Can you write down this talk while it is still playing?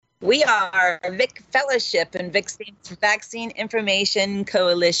We are Vic Fellowship and Vaccine Information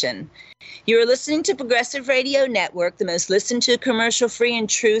Coalition. You're listening to Progressive Radio Network, the most listened to commercial-free and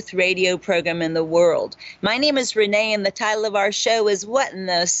truth radio program in the world. My name is Renee, and the title of our show is What in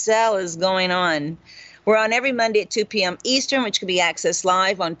the Cell is Going On? We're on every Monday at 2 p.m. Eastern, which can be accessed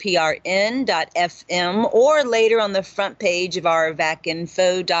live on prn.fm or later on the front page of our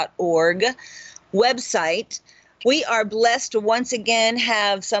vacinfo.org website. We are blessed to once again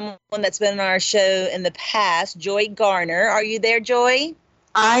have someone that's been on our show in the past, Joy Garner. Are you there, Joy?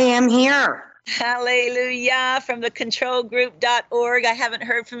 I am here. Hallelujah, from the controlgroup.org. I haven't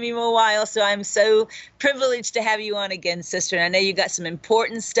heard from you in a while, so I'm so privileged to have you on again, sister. And I know you got some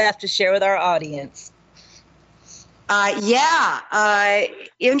important stuff to share with our audience.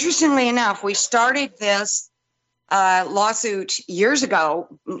 Interestingly enough, we started this lawsuit years ago,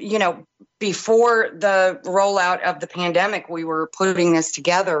 before the rollout of the pandemic. We were putting this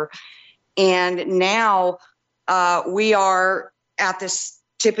together, and now we are at this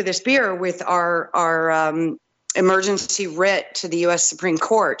tip of the spear with our emergency writ to the U.S. Supreme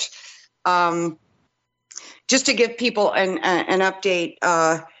Court. Just to give people an update,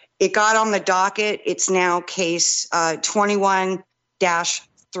 it got on the docket. It's now case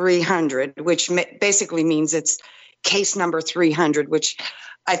 21-300, which basically means it's case number 300, which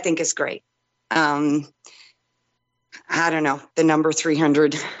I think is great. I don't know, the number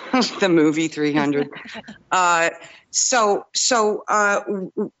 300, the movie 300. So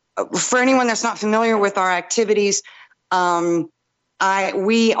for anyone that's not familiar with our activities,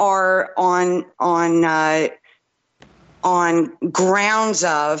 we are on grounds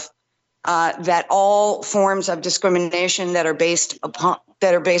of that all forms of discrimination that are based upon.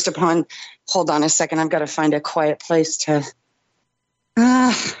 Hold on a second, I've got to find a quiet place to.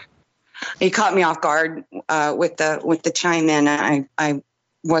 You caught me off guard with the chime in. I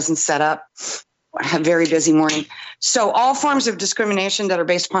wasn't set up. I had a very busy morning. So all forms of discrimination that are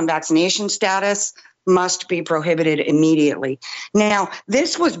based upon vaccination status must be prohibited immediately. Now,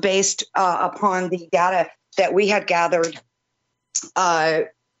 this was based upon the data that we had gathered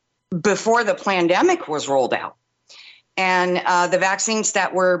before the pandemic was rolled out. And the vaccines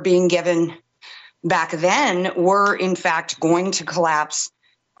that were being given back then were, in fact, going to collapse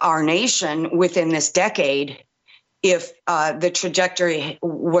our nation within this decade if the trajectory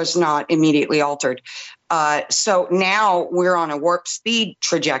was not immediately altered. So now we're on a warp speed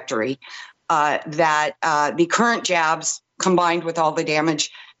trajectory that the current jabs, combined with all the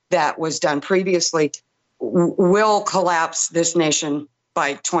damage that was done previously, will collapse this nation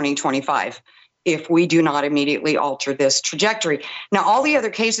by 2025 if we do not immediately alter this trajectory. Now, all the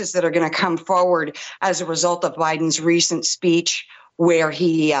other cases that are going to come forward as a result of Biden's recent speech, where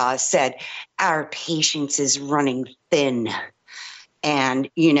he said, our patience is running thin, and,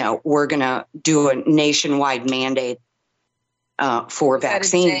 we're going to do a nationwide mandate for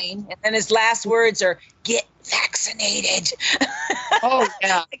vaccine. And his last words are, get vaccinated. Oh,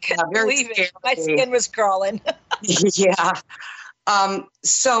 yeah. I couldn't believe it. My skin was crawling. Yeah.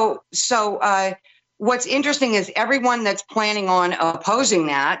 So what's interesting is everyone that's planning on opposing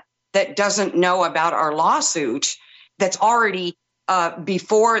that doesn't know about our lawsuit that's already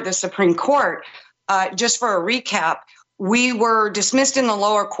before the Supreme Court. Just for a recap, we were dismissed in the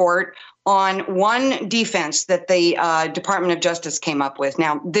lower court on one defense that the Department of Justice came up with.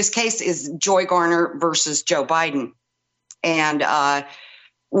 Now, this case is Joy Garner versus Joe Biden. And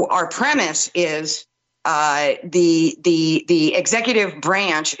our premise is the executive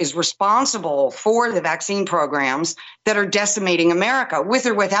branch is responsible for the vaccine programs that are decimating America, with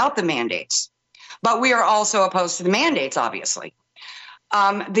or without the mandates. But we are also opposed to the mandates, obviously.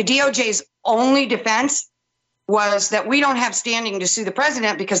 The DOJ's only defense was that we don't have standing to sue the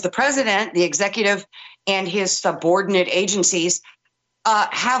president because the president, the executive, and his subordinate agencies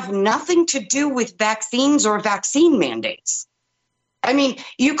have nothing to do with vaccines or vaccine mandates. I mean,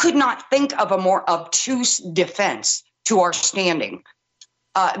 you could not think of a more obtuse defense to our standing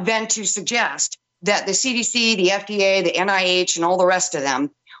than to suggest that the CDC, the FDA, the NIH, and all the rest of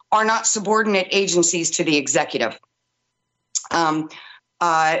them are not subordinate agencies to the executive.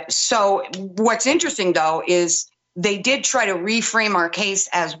 So what's interesting, though, is they did try to reframe our case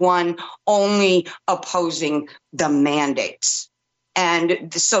as one only opposing the mandates.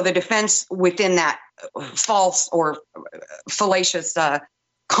 And so the defense within that false or fallacious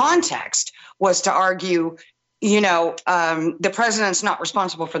context was to argue, the president's not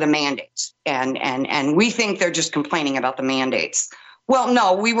responsible for the mandates. And we think they're just complaining about the mandates. Well,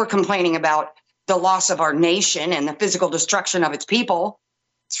 no, we were complaining about the loss of our nation and the physical destruction of its people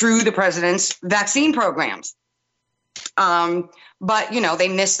through the president's vaccine programs. But, they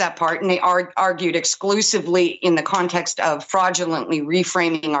missed that part, and they argued exclusively in the context of fraudulently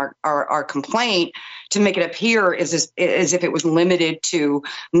reframing our complaint to make it appear as if it was limited to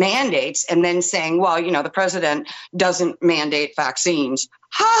mandates, and then saying, well, the president doesn't mandate vaccines.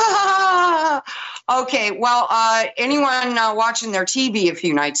 Ha! Okay, well, anyone watching their TV a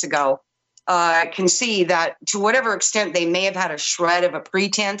few nights ago can see that to whatever extent they may have had a shred of a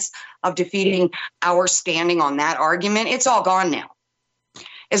pretense of defeating our standing on that argument, it's all gone now.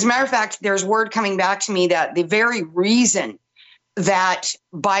 As a matter of fact, there's word coming back to me that the very reason that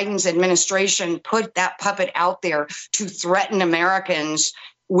Biden's administration put that puppet out there to threaten Americans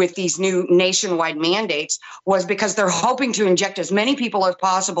with these new nationwide mandates was because they're hoping to inject as many people as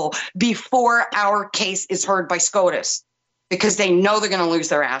possible before our case is heard by SCOTUS, because they know they're going to lose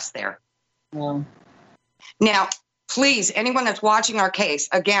their ass there. Yeah. Now, please, anyone that's watching our case,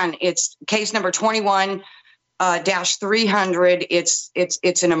 again, it's case number 21-300.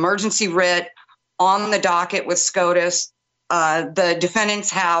 It's an emergency writ on the docket with SCOTUS. The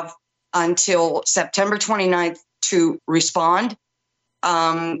defendants have until September 29th to respond.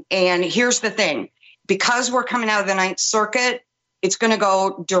 And here's the thing, because we're coming out of the Ninth Circuit, it's going to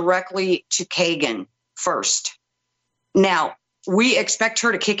go directly to Kagan first. Now, we expect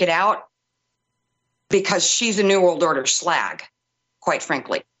her to kick it out because she's a New World Order slag, quite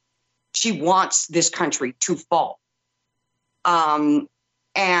frankly. She wants this country to fall. But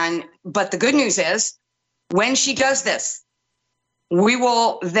the good news is, when she does this, we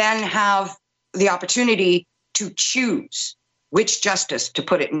will then have the opportunity to choose which justice to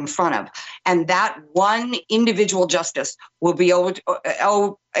put it in front of. And that one individual justice will be able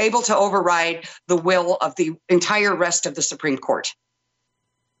to override the will of the entire rest of the Supreme Court.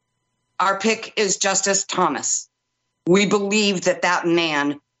 Our pick is Justice Thomas. We believe that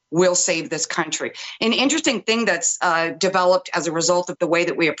man will save this country. An interesting thing that's developed as a result of the way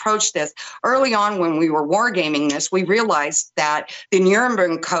that we approach this, early on when we were wargaming this, we realized that the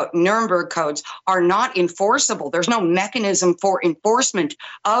Nuremberg codes are not enforceable. There's no mechanism for enforcement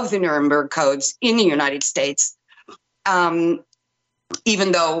of the Nuremberg codes in the United States,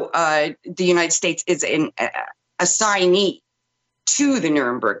 even though the United States is an assignee to the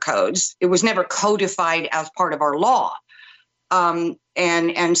Nuremberg codes. It was never codified as part of our law.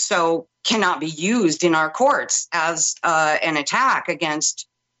 And so cannot be used in our courts as an attack against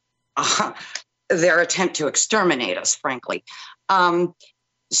their attempt to exterminate us, frankly.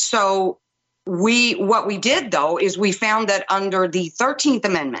 So what we did, though, is we found that under the 13th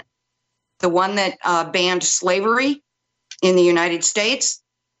Amendment, the one that banned slavery in the United States,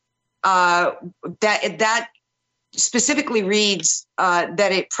 that specifically reads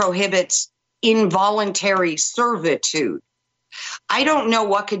that it prohibits involuntary servitude. I don't know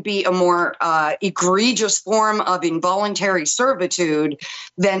what could be a more egregious form of involuntary servitude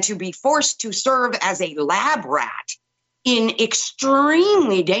than to be forced to serve as a lab rat in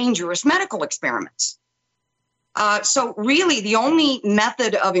extremely dangerous medical experiments. So really, the only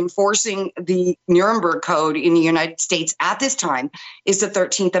method of enforcing the Nuremberg Code in the United States at this time is the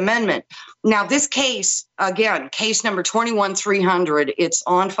 13th Amendment. Now, this case, again, case number 21-300, it's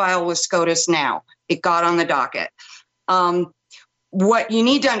on file with SCOTUS now. It got on the docket. What you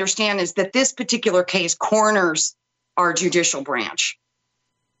need to understand is that this particular case corners our judicial branch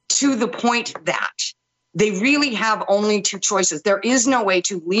to the point that they really have only two choices. There is no way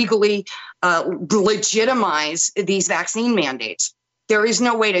to legally legitimize these vaccine mandates. There is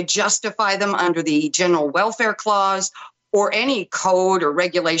no way to justify them under the General Welfare Clause or any code or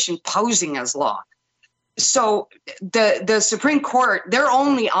regulation posing as law. So the Supreme Court, their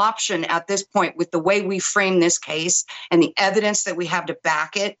only option at this point with the way we frame this case and the evidence that we have to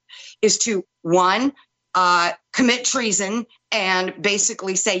back it is to, one, commit treason and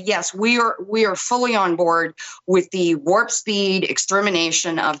basically say, yes, we are fully on board with the warp speed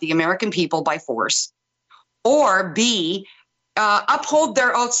extermination of the American people by force, or B, uphold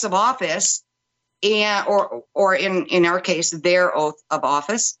their oaths of office and or in our case, their oath of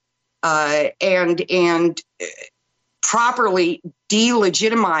office. And properly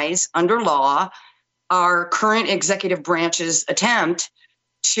delegitimize under law our current executive branch's attempt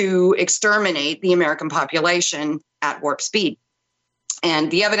to exterminate the American population at warp speed.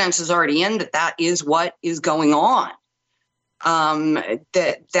 And the evidence is already in that is what is going on.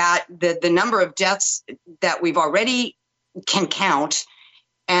 The number of deaths that we've already can count,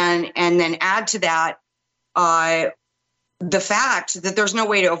 and then add to that the fact that there's no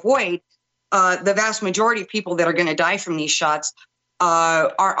way to avoid the vast majority of people that are going to die from these shots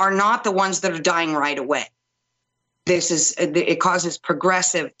are not the ones that are dying right away. It causes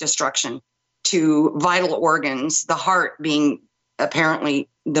progressive destruction to vital organs, the heart being apparently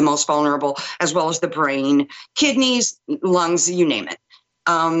the most vulnerable, as well as the brain, kidneys, lungs, you name it.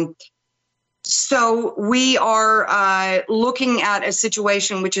 So we are looking at a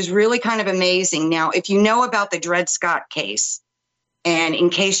situation which is really kind of amazing. Now, if you know about the Dred Scott case, and in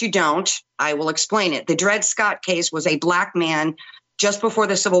case you don't, I will explain it. The Dred Scott case was a Black man just before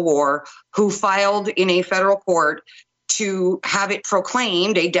the Civil War who filed in a federal court to have it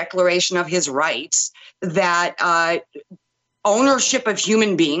proclaimed, a declaration of his rights, that ownership of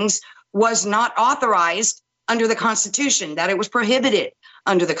human beings was not authorized under the Constitution, that it was prohibited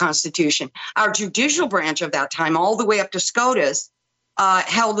under the Constitution. Our judicial branch of that time, all the way up to SCOTUS,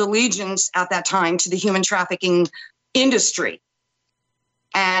 held allegiance at that time to the human trafficking industry,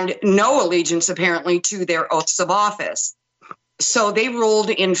 and no allegiance apparently to their oaths of office. So they ruled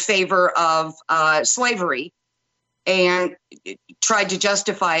in favor of slavery and tried to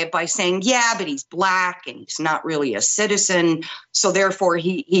justify it by saying, yeah, but he's Black and he's not really a citizen, so therefore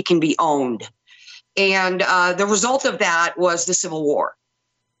he can be owned. And the result of that was the Civil War,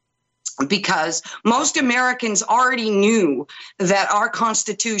 because most Americans already knew that our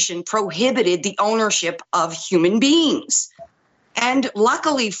Constitution prohibited the ownership of human beings. And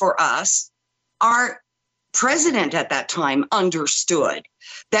luckily for us, our president at that time understood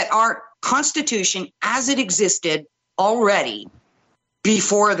that our Constitution, as it existed already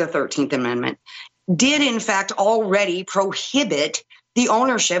before the 13th Amendment, did in fact already prohibit the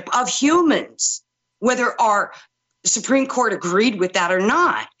ownership of humans, whether our Supreme Court agreed with that or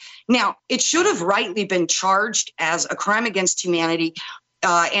not. Now, it should have rightly been charged as a crime against humanity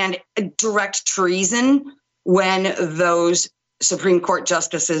and direct treason when those Supreme Court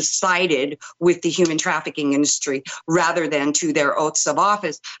justices sided with the human trafficking industry rather than to their oaths of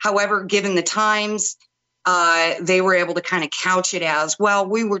office. However, given the times, they were able to kind of couch it as, well,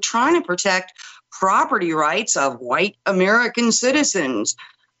 we were trying to protect property rights of white American citizens.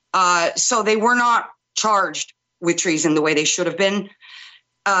 So they were not charged with treason the way they should have been.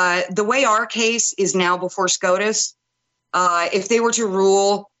 The way our case is now before SCOTUS, if they were to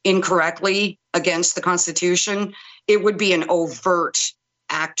rule incorrectly against the Constitution, it would be an overt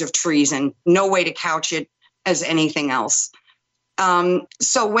act of treason. No way to couch it as anything else.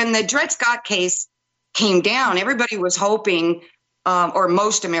 So when the Dred Scott case came down, everybody was hoping, or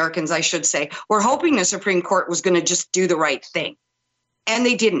most Americans, I should say, were hoping the Supreme Court was going to just do the right thing. And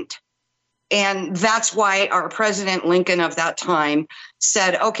they didn't. And that's why our President Lincoln of that time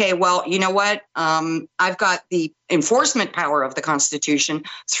said, okay, well, you know what? I've got the enforcement power of the Constitution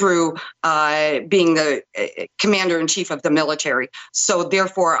through being the commander-in-chief of the military. So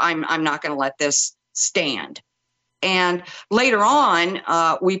therefore, I'm not going to let this stand. And later on,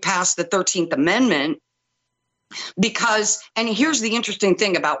 we passed the 13th Amendment because, and here's the interesting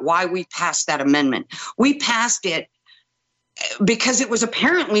thing about why we passed that amendment. We passed it because it was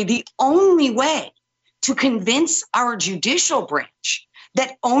apparently the only way to convince our judicial branch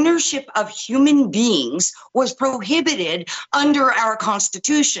that ownership of human beings was prohibited under our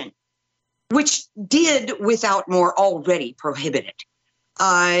Constitution, which did without more already prohibited.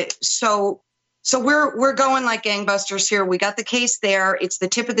 So we're going like gangbusters here. We got the case there. It's the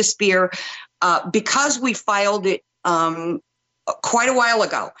tip of the spear. Because we filed it quite a while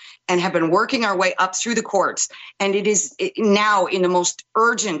ago and have been working our way up through the courts, and it is now in the most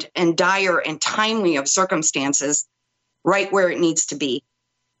urgent and dire and timely of circumstances, right where it needs to be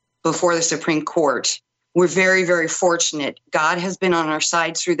before the Supreme Court. We're very, very fortunate. God has been on our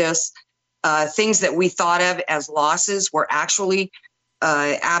side through this. Things that we thought of as losses were actually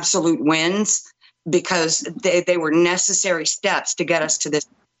absolute wins, because they were necessary steps to get us to this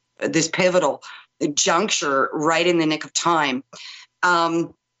pivotal juncture right in the nick of time.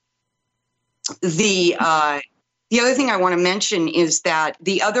 The other thing I want to mention is that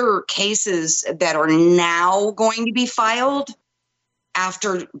the other cases that are now going to be filed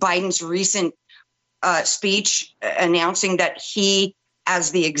after Biden's recent speech announcing that he,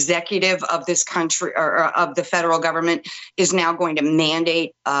 as the executive of this country or of the federal government, is now going to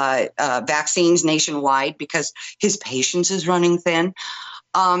mandate vaccines nationwide because his patience is running thin.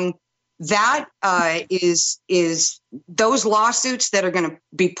 That is those lawsuits that are going to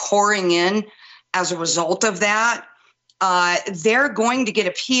be pouring in as a result of that. They're going to get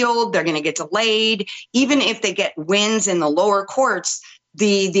appealed. They're going to get delayed. Even if they get wins in the lower courts,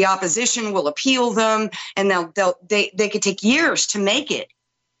 the opposition will appeal them, and they could take years to make it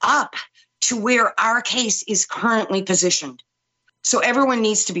up to where our case is currently positioned. So everyone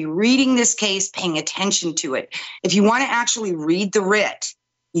needs to be reading this case, paying attention to it. If you want to actually read the writ,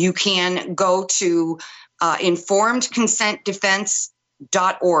 you can go to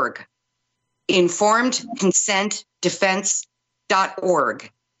informedconsentdefense.org.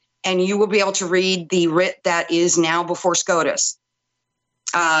 informedconsentdefense.org, and you will be able to read the writ that is now before SCOTUS.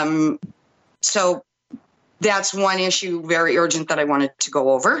 So that's one issue, very urgent, that I wanted to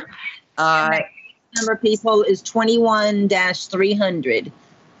go over. Number of people is 21-300.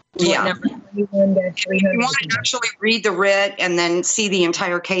 Yeah. Number 21-300. If you want to actually read the writ and then see the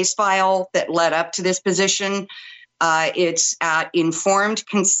entire case file that led up to this position, it's at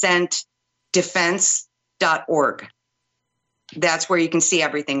informedconsentdefense.org. That's where you can see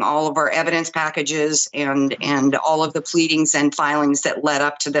everything, all of our evidence packages and all of the pleadings and filings that led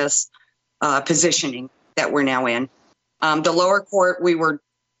up to this positioning that we're now in. The lower court, we were,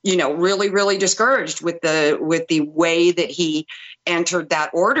 really, really discouraged with the way that he entered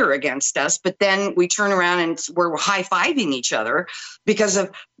that order against us. But then we turn around and we're high-fiving each other because of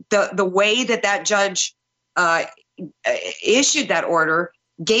the way that judge issued that order,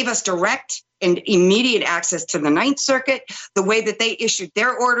 gave us direct and immediate access to the Ninth Circuit. The way that they issued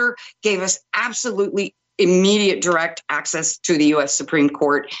their order gave us absolutely immediate direct access to the U.S. Supreme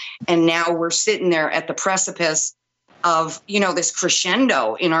Court. And now we're sitting there at the precipice of, this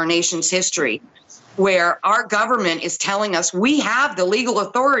crescendo in our nation's history, where our government is telling us we have the legal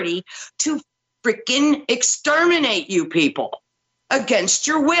authority to freaking exterminate you people against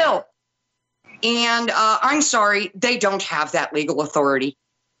your will. And I'm sorry, they don't have that legal authority.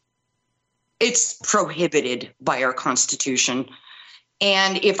 It's prohibited by our Constitution.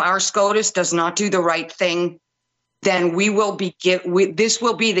 And if our SCOTUS does not do the right thing, then this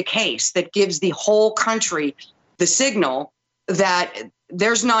will be the case that gives the whole country the signal that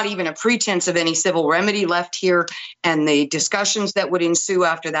there's not even a pretense of any civil remedy left here, and the discussions that would ensue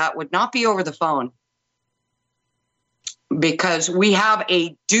after that would not be over the phone, because we have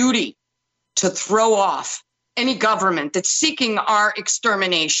a duty to throw off any government that's seeking our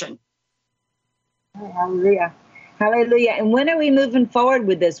extermination. Hallelujah. Hallelujah. And when are we moving forward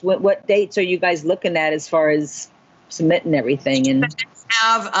with this? What dates are you guys looking at as far as submitting everything? And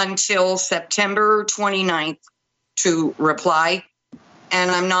have until September 29th to reply.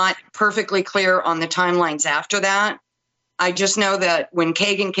 And I'm not perfectly clear on the timelines after that. I just know that when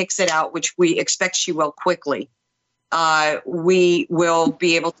Kagan kicks it out, which we expect she will quickly, we will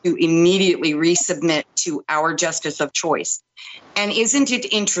be able to immediately resubmit to our justice of choice. And isn't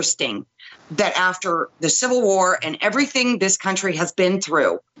it interesting that after the Civil War and everything this country has been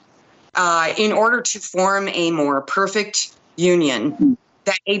through, in order to form a more perfect union,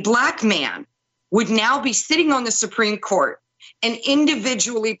 that a Black man would now be sitting on the Supreme Court and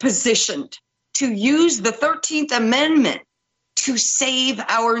individually positioned to use the 13th Amendment to save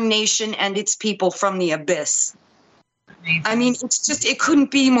our nation and its people from the abyss. I mean, it's just, it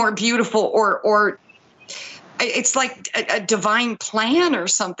couldn't be more beautiful, or it's like a divine plan or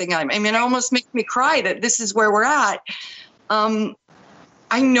something. I mean, it almost makes me cry that this is where we're at.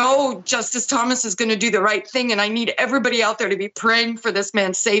 I know Justice Thomas is going to do the right thing, and I need everybody out there to be praying for this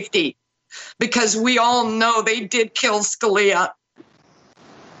man's safety, because we all know they did kill Scalia.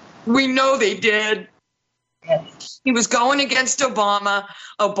 We know they did. Yes. He was going against Obama.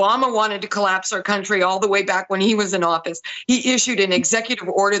 Obama wanted to collapse our country all the way back when he was in office. He issued an executive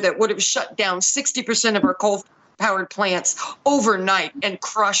order that would have shut down 60% of our coal-powered plants overnight and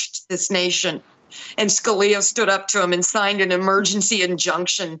crushed this nation. And Scalia stood up to him and signed an emergency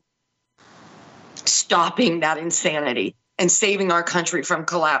injunction stopping that insanity and saving our country from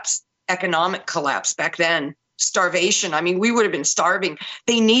collapse, economic collapse back then. Starvation. I mean, we would have been starving.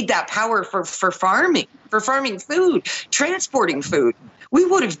 They need that power for farming food, transporting food. We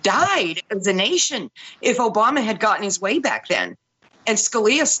would have died as a nation if Obama had gotten his way back then. And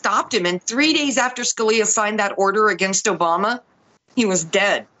Scalia stopped him. And 3 days after Scalia signed that order against Obama, he was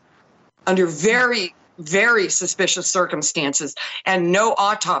dead under very, very suspicious circumstances, and no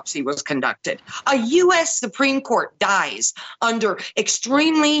autopsy was conducted. A U.S. Supreme Court dies under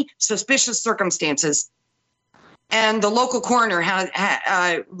extremely suspicious circumstances, and the local coroner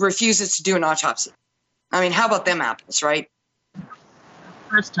refuses to do an autopsy. I mean, how about them apples, right?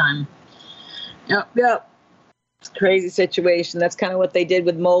 First time. Yep. It's a crazy situation. That's kind of what they did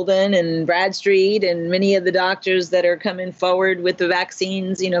with Molden and Bradstreet and many of the doctors that are coming forward with the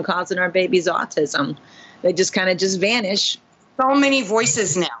vaccines, causing our babies autism. They just kind of vanish. So many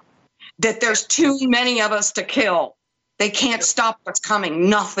voices now that there's too many of us to kill. They can't stop what's coming.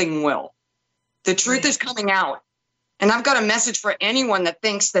 Nothing will. The truth is coming out. And I've got a message for anyone that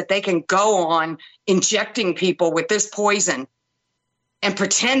thinks that they can go on injecting people with this poison and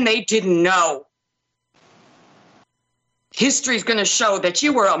pretend they didn't know. History is going to show that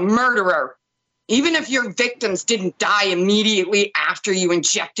you were a murderer. Even if your victims didn't die immediately after you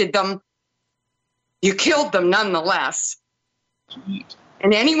injected them, You killed them nonetheless.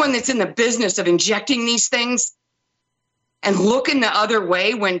 And anyone that's in the business of injecting these things and looking the other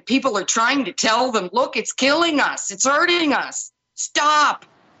way when people are trying to tell them, look, it's killing us, it's hurting us, stop.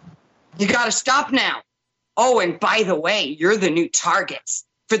 You got to stop now. Oh, and by the way, you're the new targets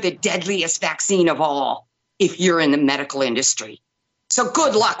for the deadliest vaccine of all if you're in the medical industry. So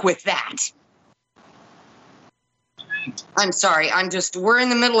good luck with that. I'm sorry. We're in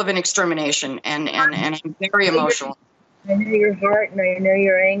the middle of an extermination, and I'm very emotional. I know your heart, and I know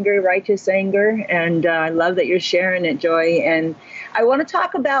your anger, righteous anger, and I love that you're sharing it, Joy. And I want to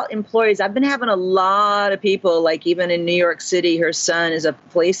talk about employees. I've been having a lot of people, like even in New York City, her son is a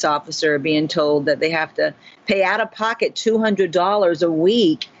police officer, being told that they have to pay out of pocket $200 a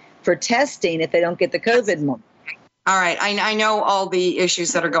week for testing if they don't get the COVID money. All right. I know all the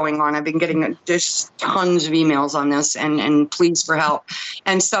issues that are going on. I've been getting just tons of emails on this and pleas for help.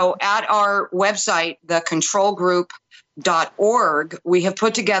 And so at our website, thecontrolgroup.org, we have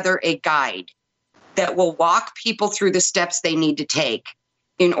put together a guide that will walk people through the steps they need to take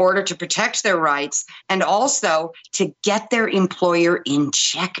in order to protect their rights and also to get their employer in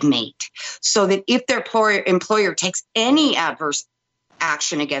checkmate so that if their employer takes any adverse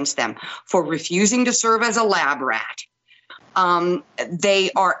action against them for refusing to serve as a lab rat, they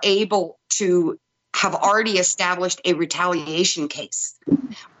are able to have already established a retaliation case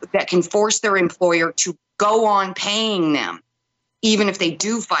that can force their employer to go on paying them, even if they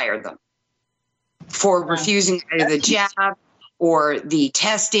do fire them for refusing either the jab or the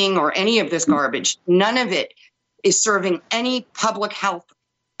testing or any of this garbage. None of it is serving any public health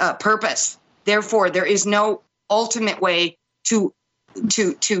purpose. Therefore, there is no ultimate way to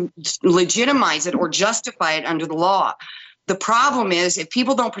legitimize it or justify it under the law. The problem is if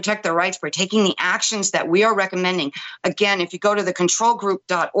people don't protect their rights by taking the actions that we are recommending. Again, if you go to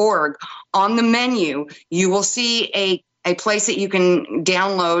thecontrolgroup.org, on the menu, you will see a place that you can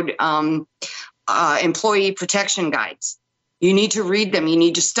download employee protection guides. You need to read them. You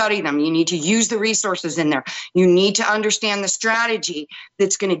need to study them. You need to use the resources in there. You need to understand the strategy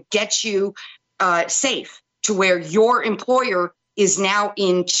that's going to get you safe to where your employer is now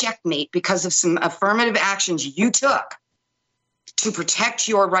in checkmate because of some affirmative actions you took to protect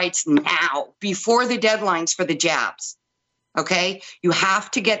your rights now before the deadlines for the jabs. Okay? You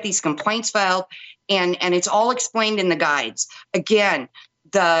have to get these complaints filed, and it's all explained in the guides. Again,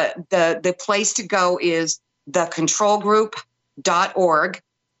 the place to go is thecontrolgroup.org.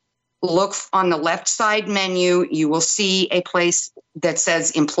 Look on the left side menu. You will see a place that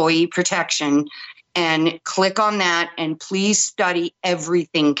says employee protection, and click on that, and please study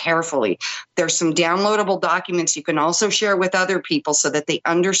everything carefully. There's some downloadable documents you can also share with other people so that they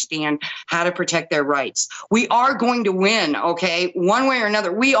understand how to protect their rights. We are going to win, okay? One way or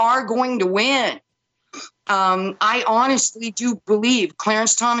another, we are going to win. I honestly do believe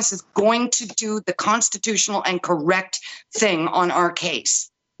Clarence Thomas is going to do the constitutional and correct thing on our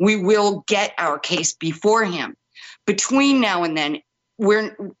case. We will get our case before him. Between now and then,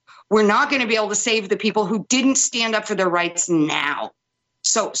 we're not going to be able to save the people who didn't stand up for their rights now.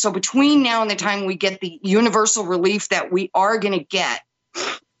 So between now and the time we get the universal relief that we are going to get,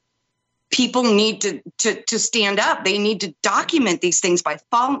 people need to stand up. They need to document these things by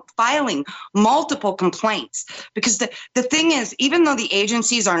filing multiple complaints. Because the thing is, even though the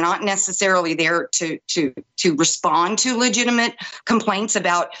agencies are not necessarily there to respond to legitimate complaints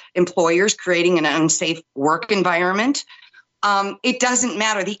about employers creating an unsafe work environment, it doesn't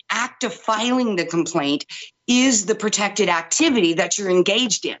matter. The act of filing the complaint is the protected activity that you're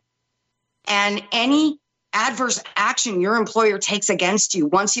engaged in. And any adverse action your employer takes against you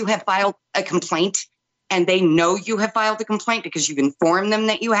once you have filed a complaint, and they know you have filed a complaint because you've informed them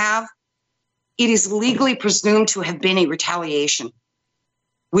that you have, it is legally presumed to have been a retaliation,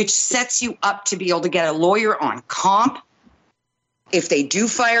 which sets you up to be able to get a lawyer on comp if they do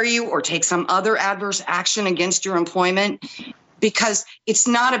fire you or take some other adverse action against your employment, because it's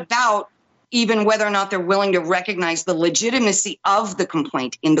not about even whether or not they're willing to recognize the legitimacy of the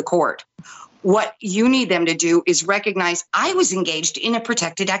complaint in the court. What you need them to do is recognize I was engaged in a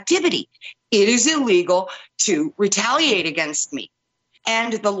protected activity. It is illegal to retaliate against me.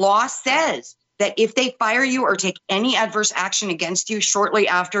 And the law says that if they fire you or take any adverse action against you shortly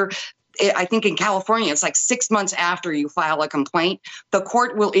after, I think in California, it's like 6 months after you file a complaint, the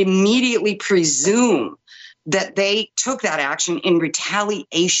court will immediately presume that they took that action in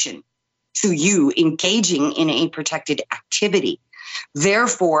retaliation to you engaging in a protected activity.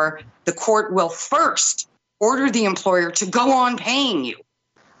 Therefore, the court will first order the employer to go on paying you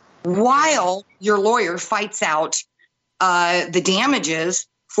while your lawyer fights out the damages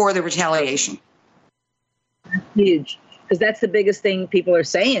for the retaliation. Huge. Because that's the biggest thing people are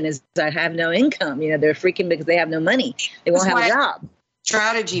saying is I have no income. You know, they're freaking because they have no money. They won't have a job.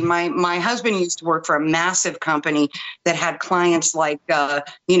 Strategy. My husband used to work for a massive company that had clients like,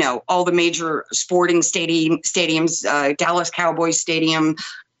 all the major sporting stadiums, Dallas Cowboys Stadium.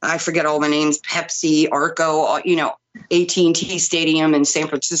 I forget all the names, Pepsi, Arco, AT&T Stadium in San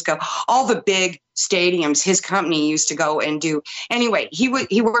Francisco, all the big stadiums his company used to go and do. Anyway, he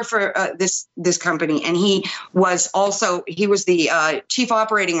worked for this company, and he was the chief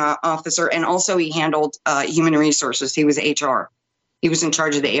operating officer, and also he handled human resources. He was HR. He was in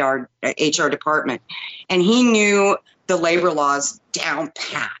charge of the HR department, and he knew the labor laws down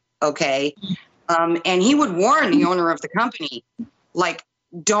pat. Okay. And he would warn the owner of the company, like,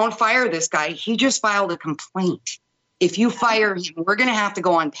 don't fire this guy. He just filed a complaint. If you fire him, we're going to have to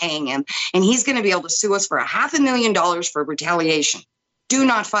go on paying him, and he's going to be able to sue us for $500,000 for retaliation. Do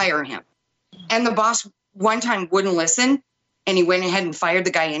not fire him. And the boss one time wouldn't listen, and he went ahead and fired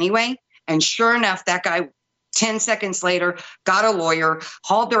the guy anyway. And sure enough, that guy 10 seconds later got a lawyer,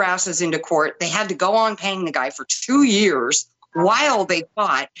 hauled their asses into court. They had to go on paying the guy for 2 years while they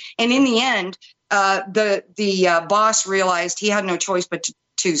fought. And in the end, the boss realized he had no choice but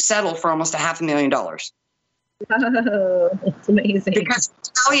to settle for almost $500,000. Oh, that's amazing. Because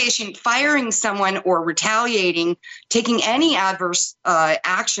retaliation, firing someone or retaliating, taking any adverse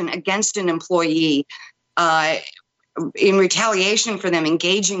action against an employee in retaliation for them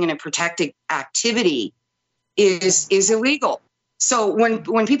engaging in a protected activity is illegal. So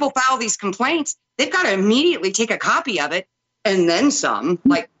when people file these complaints, they've got to immediately take a copy of it and then some,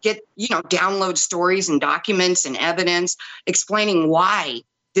 like download stories and documents and evidence explaining why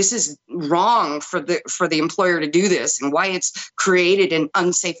this is wrong for the employer to do this, and why it's created an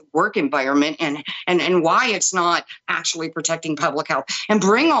unsafe work environment, and why it's not actually protecting public health, and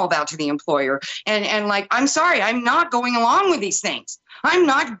bring all that to the employer. And like, I'm sorry, I'm not going along with these things. I'm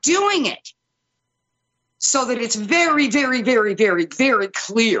not doing it. So that it's very, very, very, very, very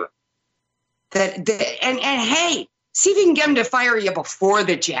clear that and hey, see if you can get them to fire you before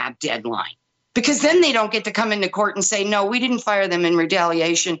the jab deadline. Because then they don't get to come into court and say, no, we didn't fire them in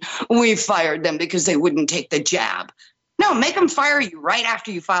retaliation. We fired them because they wouldn't take the jab. No, make them fire you right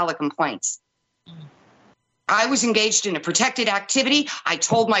after you file the complaints. I was engaged in a protected activity. I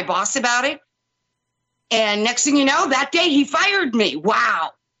told my boss about it. And next thing you know, that day he fired me.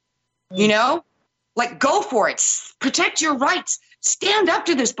 Wow. Like, go for it. Protect your rights. Stand up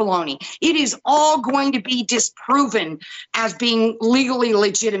to this baloney. It is all going to be disproven as being legally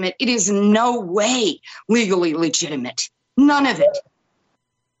legitimate. It is no way legally legitimate. None of it.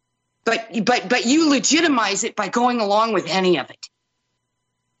 But you legitimize it by going along with any of it.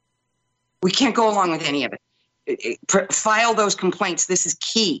 We can't go along with any of it. File those complaints. This is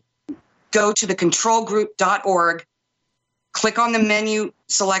key. Go to thecontrolgroup.org. Click on the menu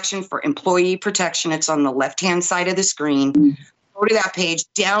selection for employee protection. It's on the left-hand side of the screen. Go to that page,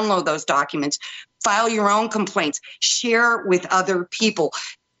 download those documents, file your own complaints, share with other people.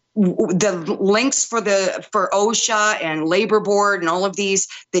 The links for OSHA and Labor Board and all of these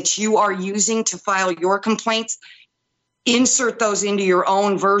that you are using to file your complaints, insert those into your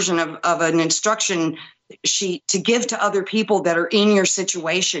own version of an instruction sheet to give to other people that are in your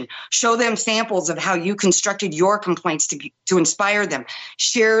situation. Show them samples of how you constructed your complaints to inspire them.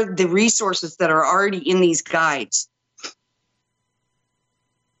 Share the resources that are already in these guides.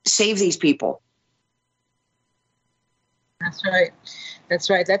 Save these people. That's right. That's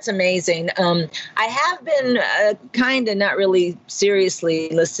right. That's amazing. I have been kind of not really seriously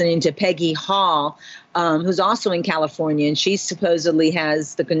listening to Peggy Hall, who's also in California, and she supposedly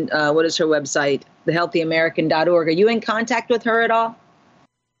has what is her website? thehealthyamerican.org. Are you in contact with her at all?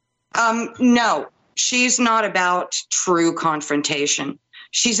 No, she's not about true confrontation.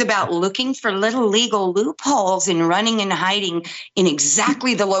 She's about looking for little legal loopholes and running and hiding in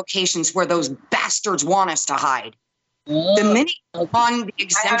exactly the locations where those bastards want us to hide. Oh, the minute you're on the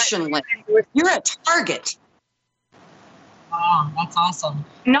exemption list, you're a target. Oh, that's awesome.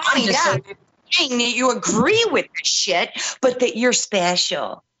 Not only that, saying that you agree with the shit, but that you're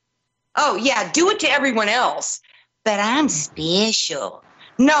special. Oh, yeah, do it to everyone else, but I'm special.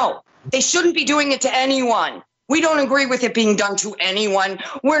 No, they shouldn't be doing it to anyone. We don't agree with it being done to anyone.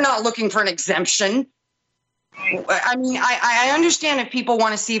 We're not looking for an exemption. I mean, I understand if people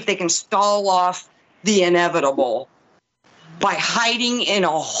want to see if they can stall off the inevitable by hiding in a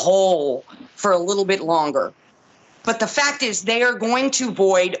hole for a little bit longer. But the fact is they are going to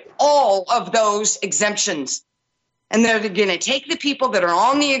void all of those exemptions. And they're going to take the people that are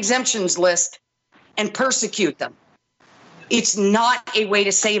on the exemptions list and persecute them. It's not a way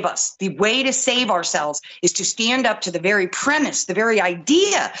to save us. The way to save ourselves is to stand up to the very premise, the very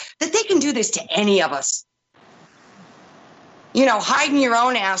idea that they can do this to any of us. You know, hiding your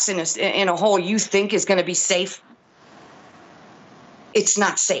own ass in a hole you think is going to be safe. It's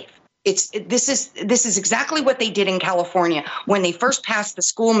not safe. This is exactly what they did in California when they first passed the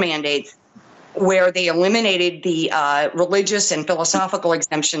school mandates, where they eliminated the religious and philosophical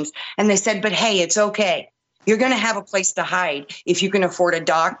exemptions. And they said, but hey, it's okay. You're going to have a place to hide if you can afford a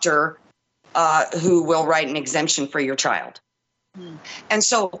doctor who will write an exemption for your child. And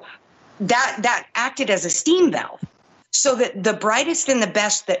so that acted as a steam valve, so that the brightest and the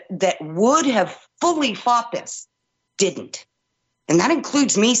best that would have fully fought this didn't. And that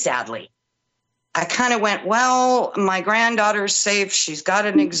includes me, sadly. I kind of went, well, my granddaughter's safe. She's got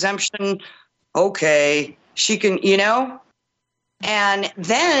an exemption. Okay, she can, you know. And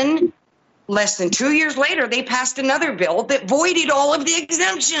then less than 2 years later, they passed another bill that voided all of the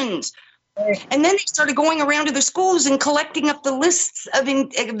exemptions. And then they started going around to the schools and collecting up the lists of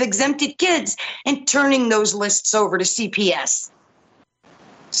exempted kids and turning those lists over to CPS,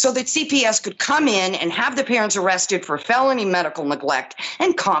 so that CPS could come in and have the parents arrested for felony medical neglect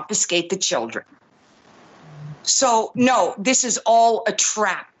and confiscate the children. So, no, this is all a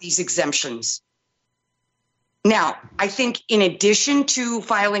trap, these exemptions. Now, I think in addition to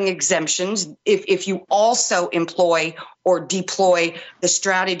filing exemptions, if you also employ or deploy the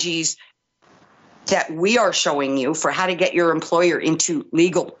strategies that we are showing you for how to get your employer into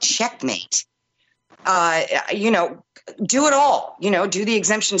legal checkmate, you know, do it all, you know, do the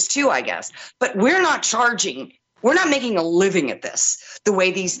exemptions too, I guess. But we're not making a living at this the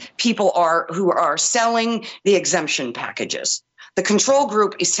way these people are who are selling the exemption packages. The control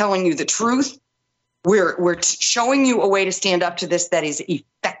group is telling you the truth. We're showing you a way to stand up to this that is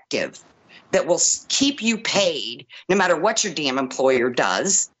effective, that will keep you paid no matter what your damn employer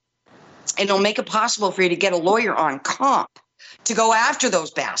does. And it'll make it possible for you to get a lawyer on comp to go after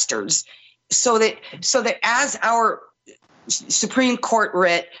those bastards, so that as our Supreme Court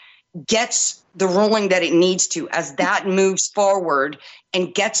writ gets the ruling that it needs to, as that moves forward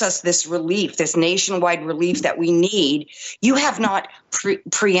and gets us this relief, this nationwide relief that we need, you have not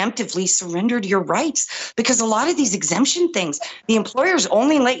preemptively surrendered your rights, because a lot of these exemption things, the employers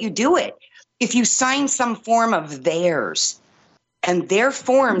only let you do it if you sign some form of theirs. And their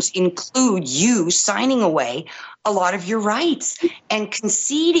forms include you signing away a lot of your rights and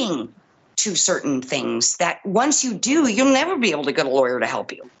conceding to certain things that once you do, you'll never be able to get a lawyer to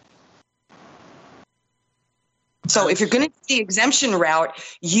help you. So if you're going to do the exemption route,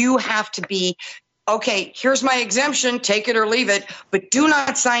 you have to be, okay, here's my exemption, take it or leave it, but do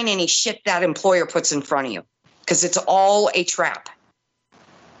not sign any shit that employer puts in front of you, because it's all a trap.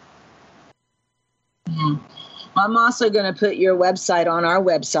 Mm-hmm. I'm also going to put your website on our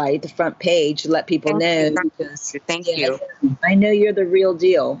website, the front page, to let people know. Because, Thank you. I know you're the real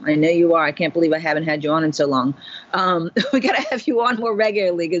deal. I know you are. I can't believe I haven't had you on in so long. We got to have you on more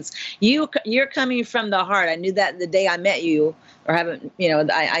regularly, because you're coming from the heart. I knew that the day I met you, or haven't, you know,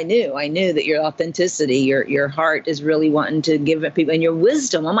 I knew that your authenticity, your heart is really wanting to give it people, and your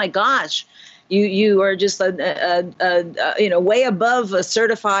wisdom. Oh my gosh. You are just way above a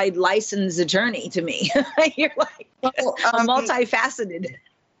certified licensed attorney to me. You're like multifaceted.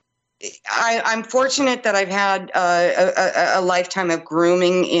 I'm fortunate that I've had a lifetime of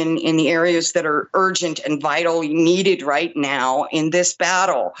grooming in the areas that are urgent and vitally needed right now in this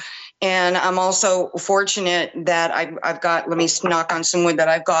battle. And I'm also fortunate that I've got, let me knock on some wood, that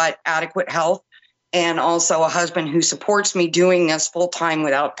I've got adequate health, and also a husband who supports me doing this full time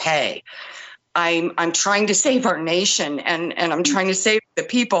without pay. I'm trying to save our nation, and I'm trying to save the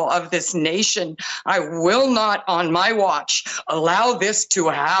people of this nation. I will not, on my watch, allow this to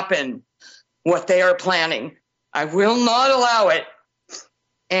happen, what they are planning. I will not allow it.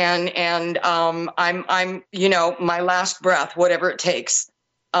 And I'm you know, my last breath, whatever it takes.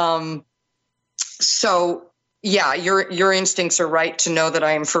 So yeah, your instincts are right to know that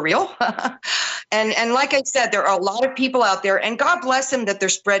I am for real. And like I said, there are a lot of people out there, and God bless them that they're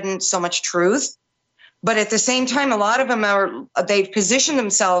spreading so much truth. But at the same time, a lot of them they've positioned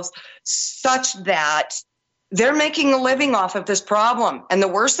themselves such that they're making a living off of this problem. And the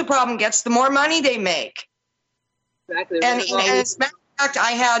worse the problem gets, the more money they make. Exactly. And as a matter of fact,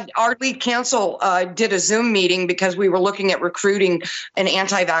 I had our lead counsel did a Zoom meeting because we were looking at recruiting an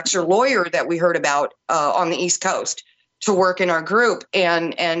anti-vaxxer lawyer that we heard about on the East Coast to work in our group.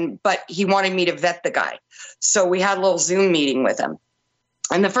 But he wanted me to vet the guy. So we had a little Zoom meeting with him.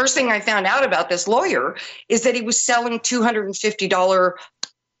 And the first thing I found out about this lawyer is that he was selling $250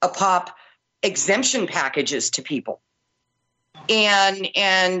 a pop exemption packages to people.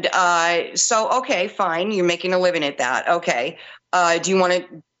 So, okay, fine. You're making a living at that. Okay. Do you want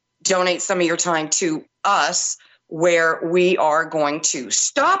to donate some of your time to us, where we are going to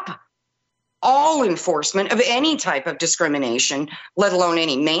stop all enforcement of any type of discrimination, let alone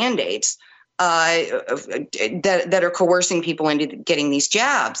any mandates that are coercing people into getting these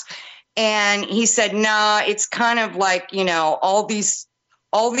jabs? And he said, nah, it's kind of like, all these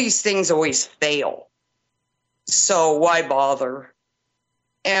things always fail. So why bother?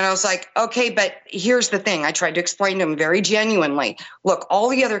 And I was like, okay, but here's the thing. I tried to explain to him very genuinely. Look, all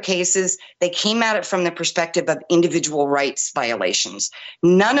the other cases, they came at it from the perspective of individual rights violations.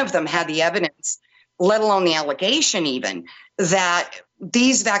 None of them had the evidence, let alone the allegation even, that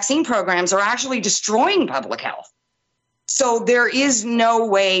these vaccine programs are actually destroying public health. So there is no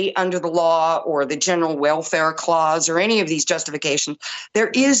way under the law or the general welfare clause or any of these justifications, there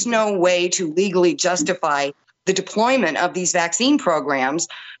is no way to legally justify the deployment of these vaccine programs,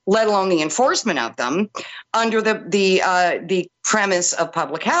 let alone the enforcement of them, under the premise of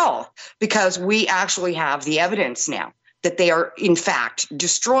public health, because we actually have the evidence now that they are in fact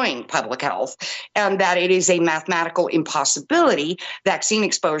destroying public health, and that it is a mathematical impossibility. Vaccine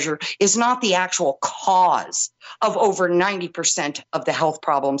exposure is not the actual cause of over 90% of the health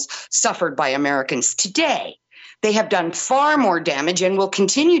problems suffered by Americans today. They have done far more damage and will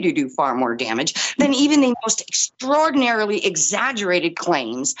continue to do far more damage than even the most extraordinarily exaggerated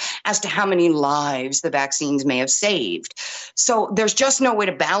claims as to how many lives the vaccines may have saved. So there's just no way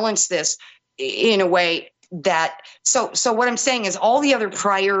to balance this in a way that, so what I'm saying is all the other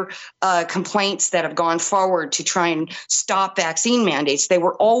prior complaints that have gone forward to try and stop vaccine mandates, they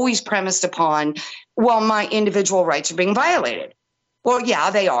were always premised upon, well, my individual rights are being violated. Well,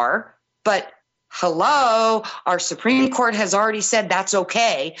 yeah, they are, but hello, our Supreme Court has already said that's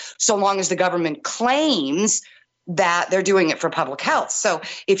okay, so long as the government claims that they're doing it for public health. So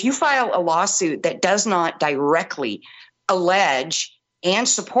if you file a lawsuit that does not directly allege and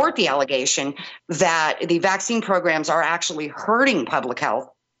support the allegation that the vaccine programs are actually hurting public health,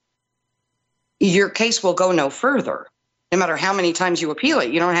 your case will go no further. No matter how many times you appeal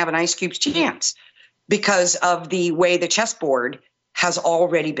it, you don't have an ice cube's chance, because of the way the chessboard has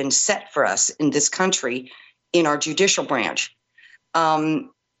already been set for us in this country in our judicial branch.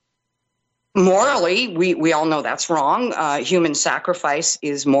 Morally, we all know that's wrong. Human sacrifice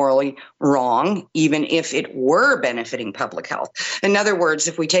is morally wrong, even if it were benefiting public health. In other words,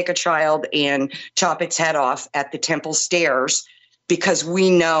 if we take a child and chop its head off at the temple stairs because we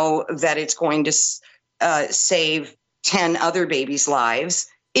know that it's going to save 10 other babies' lives,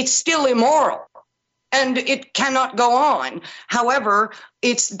 it's still immoral. And it cannot go on. However,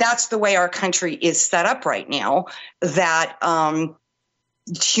 that's the way our country is set up right now, that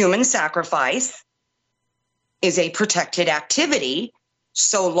human sacrifice is a protected activity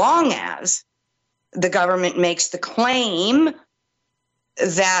so long as the government makes the claim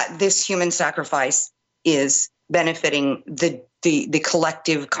that this human sacrifice is benefiting the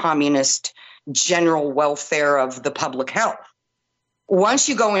collective communist general welfare of the public health. Once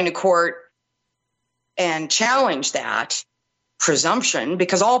you go into court and challenge that presumption,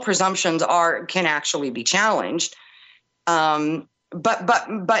 because all presumptions can actually be challenged,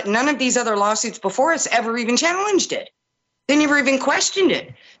 but none of these other lawsuits before us ever even challenged it. They never even questioned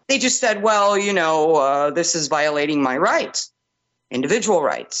it. They just said, well, this is violating my rights, individual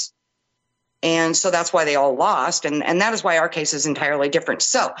rights. And so that's why they all lost. And that is why our case is entirely different.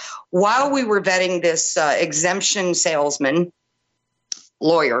 So while we were vetting this exemption salesman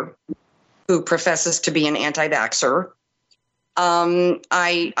lawyer who professes to be an anti-vaxxer,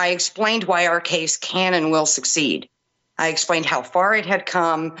 I explained why our case can and will succeed. I explained how far it had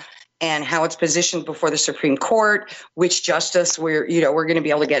come and how it's positioned before the Supreme Court, which justice we're going to be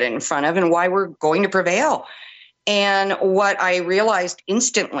able to get it in front of, and why we're going to prevail. And what I realized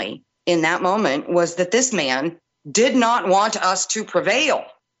instantly in that moment was that this man did not want us to prevail.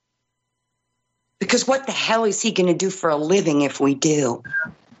 Because what the hell is he going to do for a living if we do?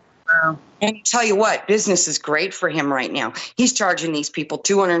 Wow. And I tell you what, business is great for him right now. He's charging these people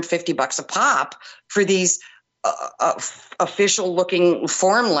 $250 a pop for these official-looking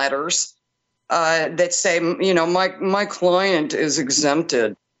form letters that say, my client is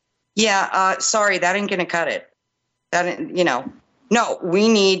exempted. Yeah, sorry, that ain't going to cut it. No, we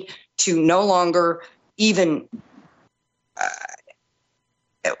need to no longer even.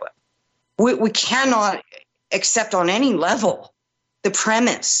 We cannot accept on any level the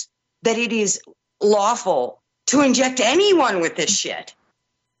premise that it is lawful to inject anyone with this shit,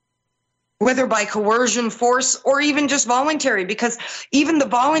 whether by coercion, force, or even just voluntary, because even the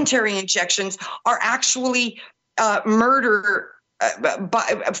voluntary injections are actually murder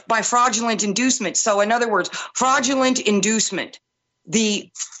by fraudulent inducement. So in other words, fraudulent inducement, the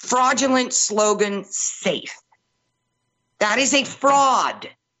fraudulent slogan safe. That is a fraud.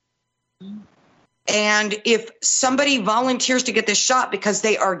 And if somebody volunteers to get this shot because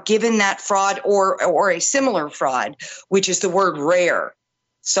they are given that fraud or a similar fraud, which is the word rare.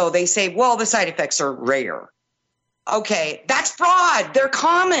 So they say, well, the side effects are rare. Okay, that's fraud. They're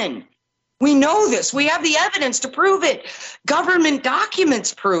common. We know this. We have the evidence to prove it. Government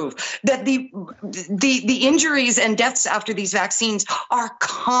documents prove that the injuries and deaths after these vaccines are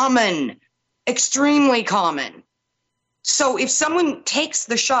common, extremely common. So if someone takes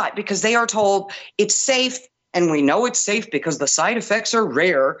the shot because they are told it's safe, and we know it's safe because the side effects are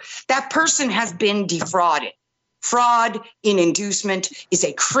rare, that person has been defrauded. Fraud in inducement is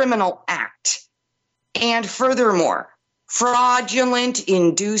a criminal act. And furthermore, fraudulent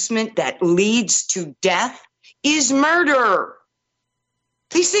inducement that leads to death is murder.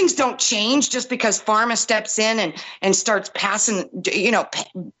 These things don't change just because pharma steps in and starts passing,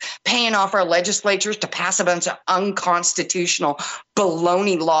 paying off our legislatures to pass a bunch of unconstitutional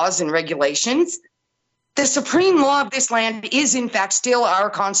baloney laws and regulations. The supreme law of this land is, in fact, still our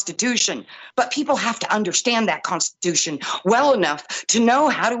Constitution. But people have to understand that Constitution well enough to know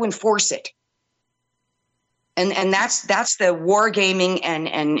how to enforce it. And that's the wargaming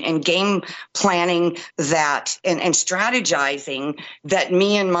and game planning that and strategizing that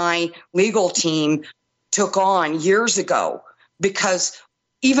me and my legal team took on years ago. Because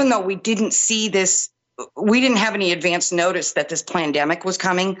even though we didn't see this, we didn't have any advance notice that this pandemic was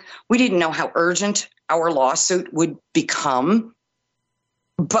coming. We didn't know how urgent our lawsuit would become,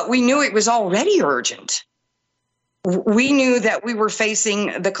 but we knew it was already urgent. We knew that we were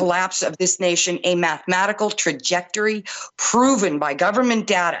facing the collapse of this nation, a mathematical trajectory proven by government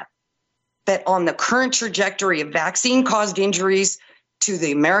data that on the current trajectory of vaccine-caused injuries to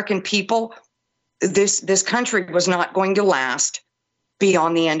the American people, this country was not going to last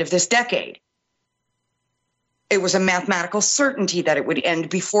beyond the end of this decade. It was a mathematical certainty that it would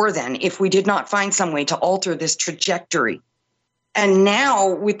end before then if we did not find some way to alter this trajectory. And now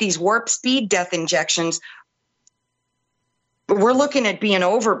with these warp speed death injections, we're looking at being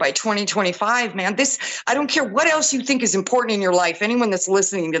over by 2025, man. I don't care what else you think is important in your life, anyone that's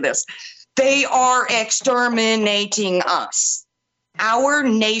listening to this, they are exterminating us. Our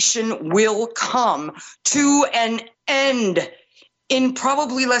nation will come to an end in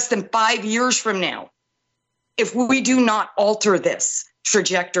probably less than 5 years from now if we do not alter this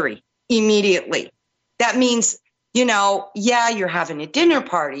trajectory immediately. That means, you're having a dinner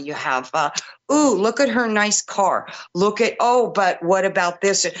party. You have, look at her nice car. But what about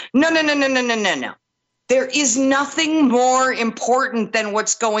this? No. There is nothing more important than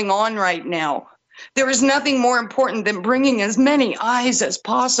what's going on right now. There is nothing more important than bringing as many eyes as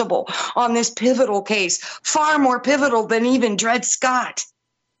possible on this pivotal case, far more pivotal than even Dred Scott.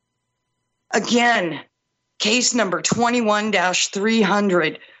 Again, case number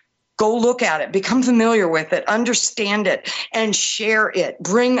 21-300. Go look at it, become familiar with it, understand it, and share it.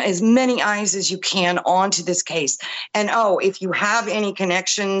 Bring as many eyes as you can onto this case. And if you have any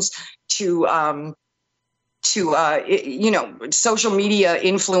connections to social media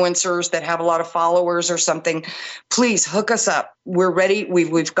influencers that have a lot of followers or something, please hook us up. We're ready.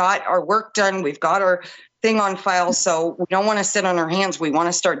 We've got our work done. We've got our thing on file. So we don't want to sit on our hands. We want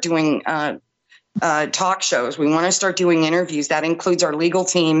to start doing talk shows. We want to start doing interviews. That includes our legal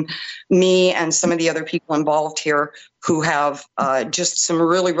team, me, and some of the other people involved here who have just some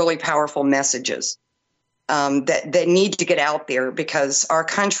really, really powerful messages that need to get out there, because our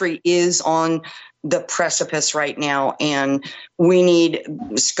country is on the precipice right now, and we need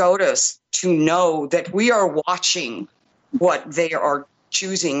SCOTUS to know that we are watching what they are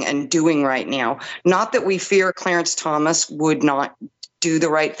choosing and doing right now. Not that we fear Clarence Thomas would not do the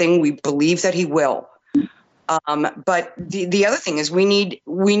right thing. We believe that he will. But the other thing is we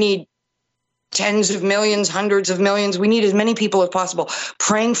need tens of millions, hundreds of millions. We need as many people as possible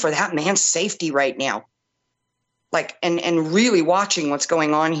praying for that man's safety right now. And really watching what's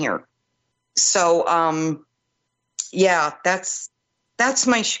going on here. So, that's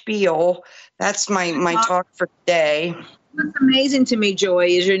my spiel. That's my talk for today. What's amazing to me, Joy,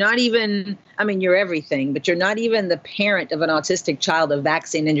 is you're not even, you're everything, but you're not even the parent of an autistic child, a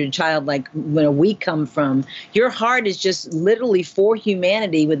vaccine-injured child like we come from. Your heart is just literally for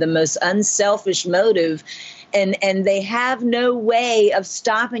humanity with the most unselfish motive. And they have no way of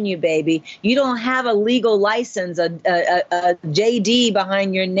stopping you, baby. You don't have a legal license, a JD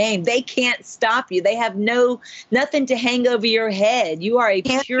behind your name. They can't stop you. They have nothing to hang over your head. You are a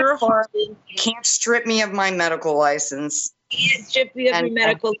pure heart. Can't strip me of my medical license. can't strip you of your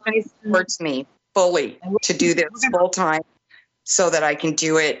medical license. Supports me fully to do this full time so that I can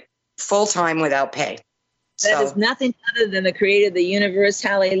do it full time without pay. That is nothing other than the creator of the universe.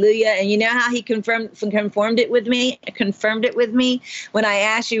 Hallelujah. And you know how he confirmed it with me? Confirmed it with me when I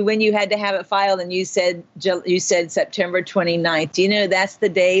asked you when you had to have it filed, and you said September 29th. You know, that's the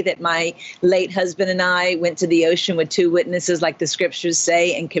day that my late husband and I went to the ocean with 2 witnesses, like the scriptures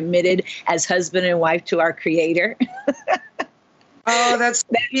say, and committed as husband and wife to our creator. Oh, that's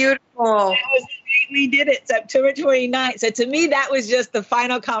beautiful. We did it September 29th. So to me, that was just the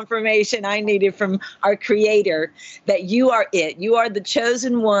final confirmation I needed from our creator that you are it. You are the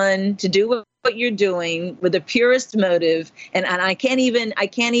chosen one to do what you're doing with the purest motive. And I can't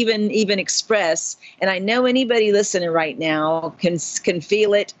even express. And I know anybody listening right now can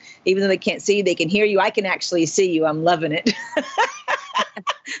feel it, even though they can't see you, they can hear you. I can actually see you. I'm loving it.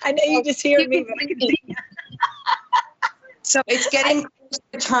 I know you just hear me, but I can see you. So it's getting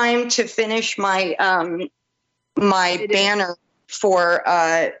time to finish my my banner for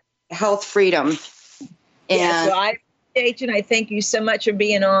health freedom. And so I appreciate you, and I thank you so much for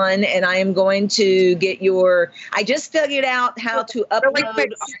being on. And I am going to get I just figured out how to upload. Really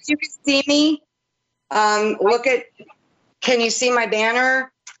quick, you can see me. Can you see my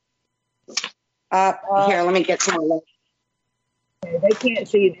banner? Here, let me get some more. They can't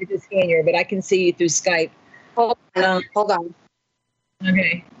see you, they just scan you, but I can see you through Skype. Hold on.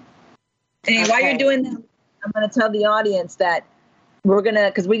 Okay. And while you're doing that, I'm going to tell the audience that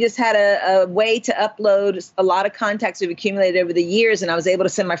because we just had a way to upload a lot of contacts we've accumulated over the years, and I was able to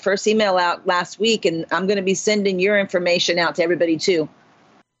send my first email out last week, and I'm going to be sending your information out to everybody too.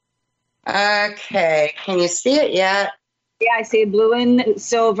 Okay. Can you see it yet? Yeah, I see a blue and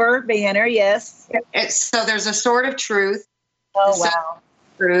silver banner, yes. So there's a sword of truth. Oh, wow.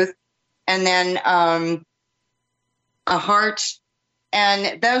 Truth. And then a heart,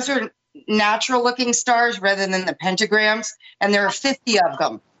 and those are natural looking stars rather than the pentagrams, and there are 50 of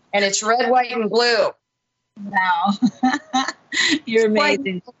them, and it's red, white, and blue. Wow. You're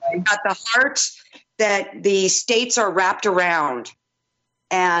amazing. Got the heart that the states are wrapped around,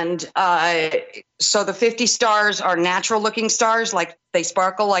 and so the 50 stars are natural looking stars, like they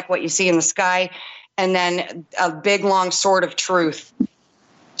sparkle like what you see in the sky, and then a big long sword of truth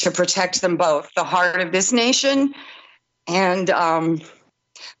to protect them both, the heart of this nation. And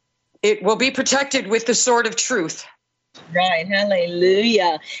it will be protected with the sword of truth. Right.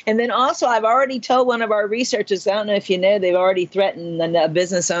 Hallelujah. And then also, I've already told one of our researchers, I don't know if you know, they've already threatened a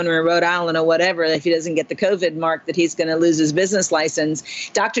business owner in Rhode Island or whatever, if he doesn't get the COVID mark, that he's going to lose his business license.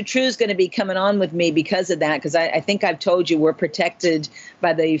 Dr. True is going to be coming on with me because of that, because I think I've told you we're protected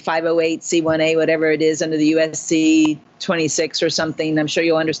by the 508c1a, whatever it is, under the USC 26 or something. I'm sure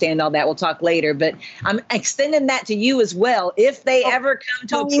you'll understand all that. We'll talk later, but I'm extending that to you as well. If they ever come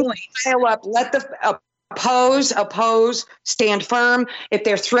to a point. Pile up, let the oppose, stand firm. If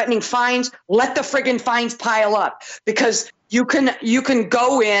they're threatening fines, let the friggin' fines pile up, because you can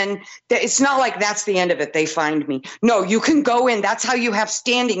go in. It's not like that's the end of it. They fined me. No, you can go in. That's how you have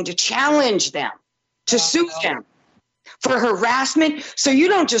standing to challenge them, to sue them for harassment. So you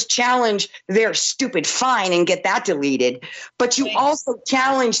don't just challenge their stupid fine and get that deleted, but you also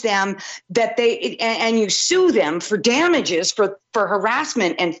challenge them that and you sue them for damages for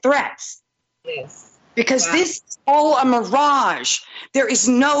harassment and threats. Yes. Because this is all a mirage. There is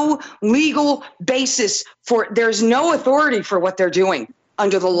no legal basis there's no authority for what they're doing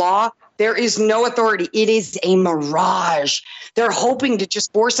under the law. There is no authority. It is a mirage. They're hoping to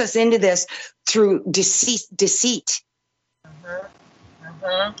just force us into this through deceit.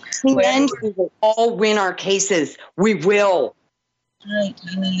 And we will all win our cases. We will. Right.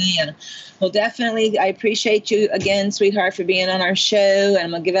 Hallelujah. Well, definitely, I appreciate you again, sweetheart, for being on our show. And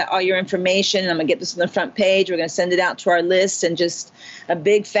I'm going to give out all your information. I'm going to get this on the front page. We're going to send it out to our list, and just a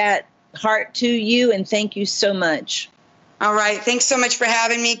big fat heart to you. And thank you so much. All right. Thanks so much for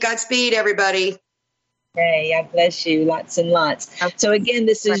having me. Godspeed, everybody. Hey, God bless you. Lots and lots. So again,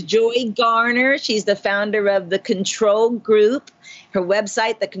 this is Joy Garner. She's the founder of The Control Group. Her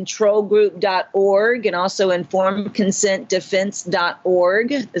website, thecontrolgroup.org, and also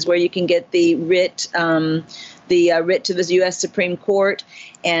informedconsentdefense.org is where you can get the writ to the U.S. Supreme Court.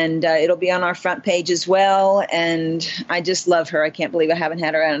 And it'll be on our front page as well. And I just love her. I can't believe I haven't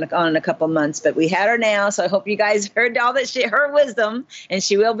had her on in a couple months, but we had her now. So I hope you guys heard all that her wisdom, and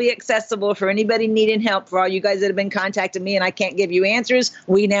she will be accessible for anybody needing help. For all you guys that have been contacting me and I can't give you answers,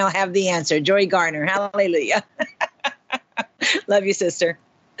 we now have the answer. Joy Garner. Hallelujah. Love you, sister.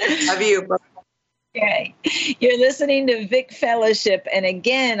 Love you. Okay. You're listening to Vic Fellowship. And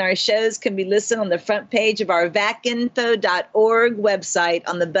again, our shows can be listened on the front page of our vacinfo.org website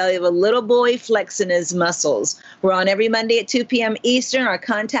on the belly of a little boy flexing his muscles. We're on every Monday at 2 p.m. Eastern. Our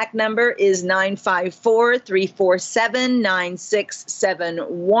contact number is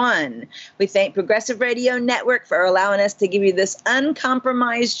 954-347-9671. We thank Progressive Radio Network for allowing us to give you this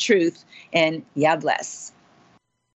uncompromised truth. And God bless.